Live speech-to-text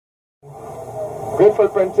Grateful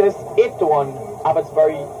Princess 8-1,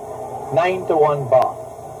 Abbotsbury 9-1 bar.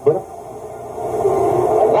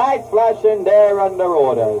 Lights flashing there under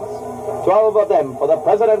orders. 12 of them for the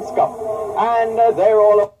President's Cup. And they're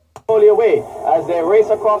all fully away as they race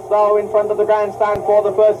across now in front of the grandstand for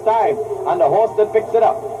the first time. And the horse that picks it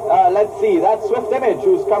up, let's see, that's Swift Image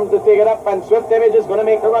who's come to take it up, and Swift Image is going to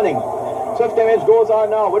make the running. Swift Image goes on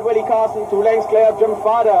now with Willie Carson, 2 lengths clear of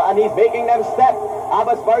Druimfada, and he's making them step.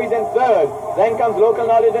 Abbotsbury's in 3rd. Then comes Local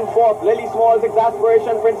Knowledge in 4th. Lily Small's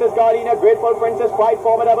Exasperation, Princess Gardenia, Grateful Princess, quite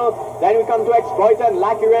formidable. Then we come to Exploiter and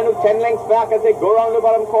Lucky Renu 10 lengths back as they go around the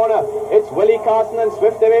bottom corner. It's Willie Carson and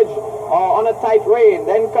Swift Image on a tight rein.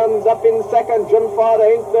 Then comes up in 2nd, Druimfada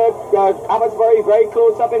in 3rd. Abbotsbury very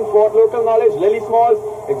close up in 4th. Local Knowledge, Lily Small's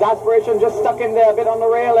Exasperation just stuck in there a bit on the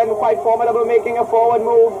rail and quite formidable, making a forward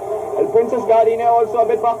move. And Princess Gardenia also a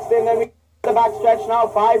bit boxed in, and we the back stretch now,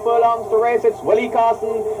 5 furlongs to race. It's Willie Carson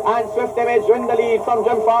and Swift Image in the lead from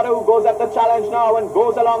Druimfada, who goes at the challenge now and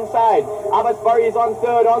goes alongside. Abbotsbury is on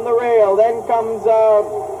 3rd on the rail. Then comes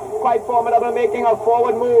quite formidable, making a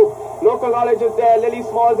forward move. Local Knowledge is there, Lily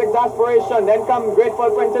Small's Exasperation. Then comes Grateful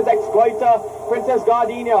Princess, Exploiter, Princess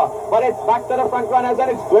Gardenia. But it's back to the front runners,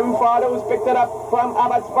 and it's Druimfada who's picked it up from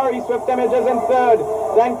Abbotsbury. Swift Image is in 3rd.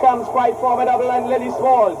 Then comes quite formidable and Lily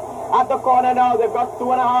Small. At the corner now, they've got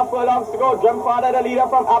 2.5 furlongs to go. Druimfada, the leader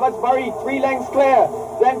from Abbotsbury, 3 lengths clear.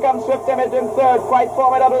 Then comes Swift Image in 3rd, quite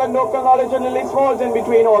formidable, and Local Knowledge and Lily Smalls in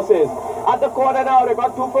between horses. At the corner now, they've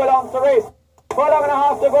got 2 furlongs to race. 1.5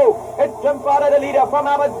 furlongs to go. It's Druimfada, the leader from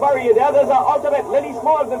Abbotsbury. The others are ultimate. Lily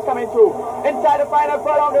Smalls is coming through. Inside the final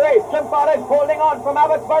furlong to race, Druimfada is holding on from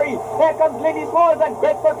Abbotsbury. Here comes Lily Smalls and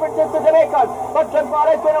Grateful Princess to Jamaica. But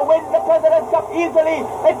Druimfada is going to win the President's Cup easily.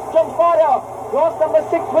 It's Druimfada. Horse number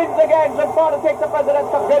 6 wins again. Druimfada takes the President's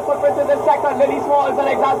Cup. Grateful Princess in 2nd. Lily Smalls and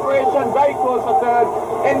Exasperation very close for 3rd.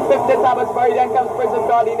 In 5th is Abbotsbury. Then comes Princess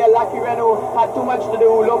Gardenia. Lucky Renu had too much to do.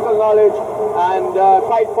 Local Knowledge and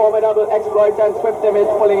quite formidable Exploiter and Swift Image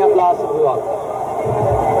pulling up last of the lot.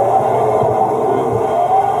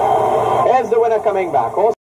 Here's the winner coming back.